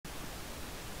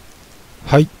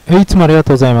はい、いつもありが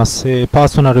とうございます。パー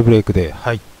ソナルブレイクで、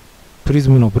はい、プリズ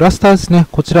ムのブラスターですね。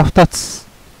こちら2つ。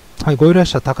はい、ご依頼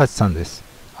者、高知さんです。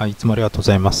はい、いつもありがとうご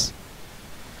ざいます。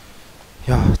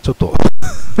いやー、ちょっと、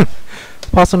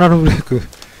パーソナルブレイク、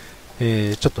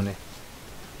ちょっとね、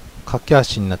駆け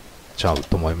足になっちゃう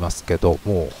と思いますけど、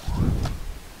もう、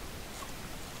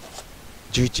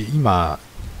11、今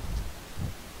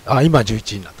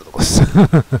11になったところです。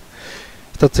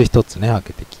一つ一つね、開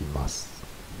けてきます。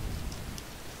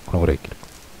このぐらいいけるか。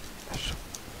よいしょ。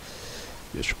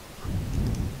よいしょ。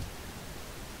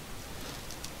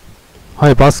は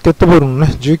い、バスケットボールのね、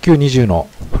19、20の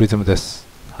プリズムです。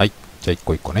はい。じゃあ、一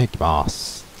個一個ね、いきま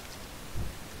す。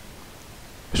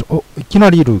よいしょ。お、いきな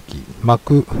りルーキー。マ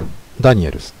ク・ダニ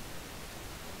エルス。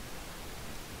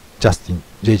ジャスティン、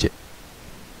JJ。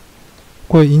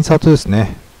これ、インサートです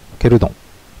ね。ケルドン。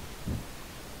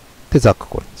で、ザック・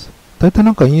コリンズ。だいたい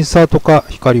なんかインサートか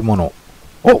光り物。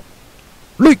お、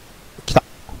ルイ来た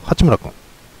八村くん。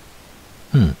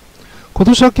うん。今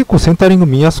年は結構センタリング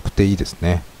見やすくていいです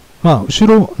ね。まあ、後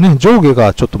ろ、ね、上下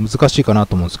がちょっと難しいかな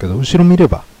と思うんですけど、後ろ見れ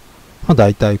ば、まあ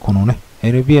大体このね、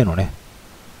NBA のね、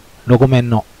ロゴ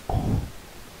面の、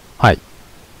はい、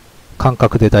感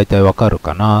覚で大体わかる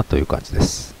かなという感じで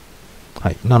す。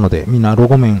はい。なので、みんなロ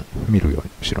ゴ面見るよう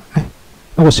に、後ろにね。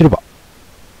これシルバ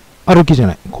ー。歩きじゃ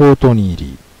ない。コートニー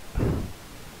リー。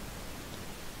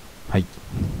はい。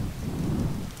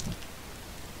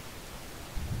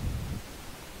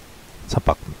サ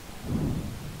パク。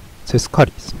セスカ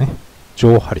リですね。ジ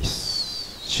ョー・ハリ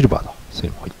ス。シルバーだ。セ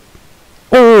ルモイ。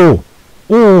お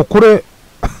ー、これ、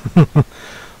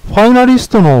ファイナリス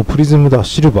トのプリズムだ。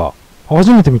シルバー。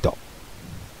初めて見た。こ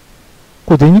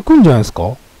れ出にくいんじゃないですか？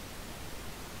こ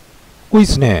れいいっ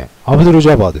すね。アブドゥル・ジ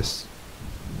ャバーです。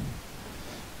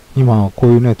今、こ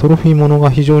ういうね、トロフィーものが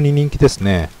非常に人気です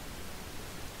ね。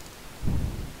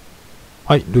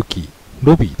はい、ルキー。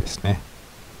ロビーですね。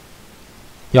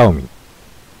ヤオミン。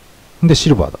で、シ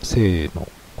ルバーだ。せーの。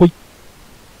ほい。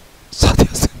さてや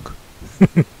せんか。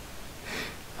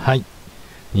はい。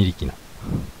2力な。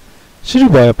シル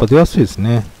バーやっぱ出やすいです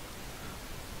ね。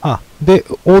あ、で、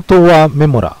応答はメ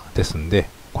モラですんで、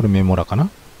これメモラかな？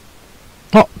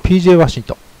あ、PJ ワシン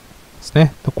トンです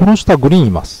ね。この下グリーン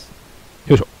います。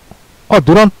よいしょ。あ、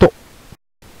ドゥラント。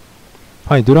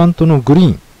はい、ドゥラントのグリー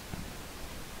ン。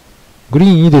グリー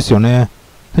ンいいですよね。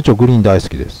店長グリーン大好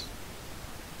きです。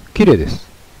綺麗です。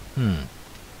うん。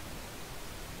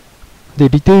で、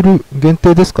リテール限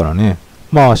定ですからね。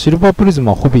まあ、シルバープリズム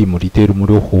はホビーもリテールも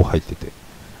両方入ってて。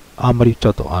あんまり言っちゃ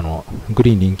うと、グ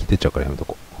リーン人気出ちゃうからやめと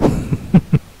こう。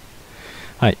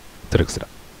はい、トレクスラ。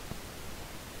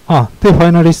あ、で、ファ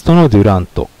イナリストのデュラン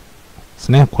トで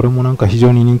すね。これもなんか非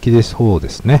常に人気でそうで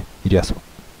すね。イリアソン。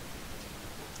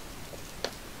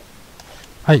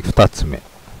はい、二つ目。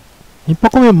一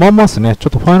箱目まんまですね。ちょ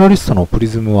っとファイナリストのプリ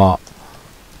ズムは、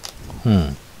う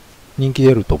ん、人気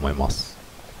出ると思います。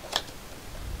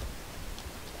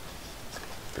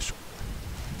よいしょ。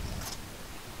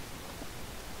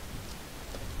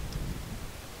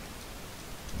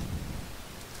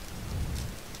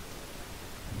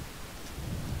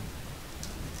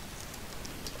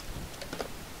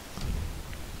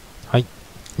はい、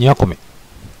2箱目。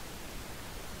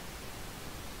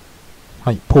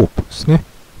はい、ポープですね。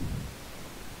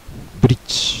ブリッ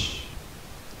ジ。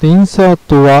で、インサー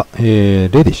トは、レデ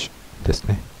ィッシュです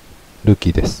ね。ルーキ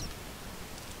ーです。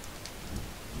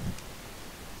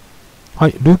は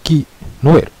い、ルーキー、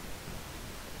ノエル。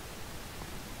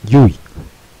ユイ。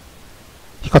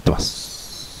光ってま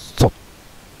す。そう。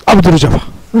アブドゥルジャバ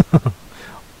ー。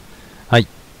はい。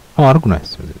悪くないで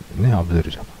すよね、アブドゥル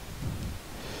ジャバ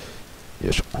ー。よ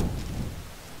いしょ。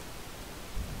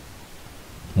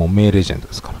もう名レジェンド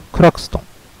ですから。クラクストン、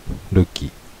ルーキ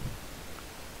ー。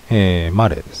マ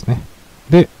レーですね。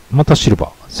で、またシルバ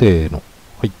ー。せーの。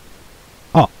はい。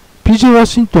あ、PJ ワ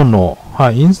シントンの、は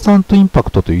い、インスタントインパ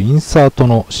クトというインサート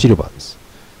のシルバーです。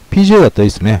PJ だったらいい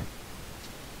ですね。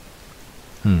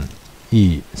うん。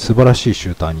いい、素晴らしいシ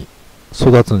ューターに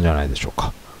育つんじゃないでしょう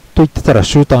か。と言ってたら、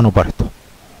シューターのバレット。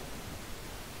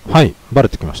はい、バレ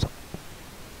ットきました。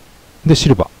で、シ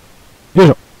ルバー。よい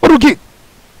しょ。ルーキー！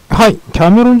はい、キャ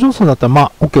メロン・ジョンソンだったら、ま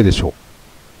あ、OK でしょう。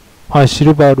はい、シ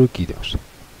ルバールーキー出ました。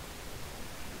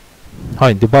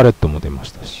はい。で、バレットも出ま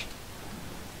したし。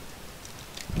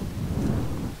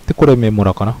で、これメモ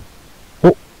ラかな。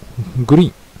お、グリー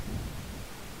ン。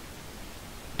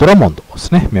ドラモンドで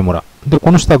すね、メモラ。で、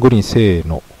この下グリーン、せー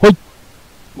の。はい。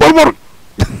ボルボル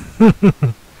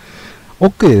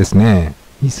OK ですね。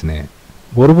いいっすね。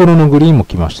ボルボルのグリーンも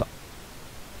来ました。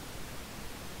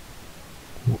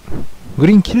グ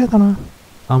リーン綺麗だな。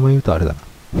あんま言うとあれだな。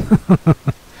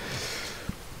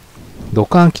ド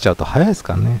カン来ちゃうと早いです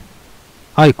からね。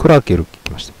はい、クラーケル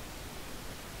来ました。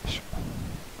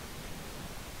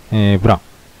ブラウン。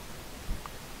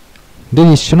デ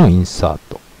ニッシュのインサー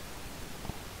ト。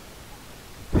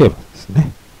フェーバーです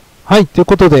ね。はい、という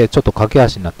ことで、ちょっと駆け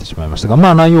足になってしまいましたが、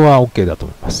まあ内容は OK だと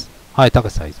思います。はい、高橋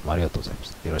さんいつもありがとうございまし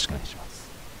た。よろしくお願いします。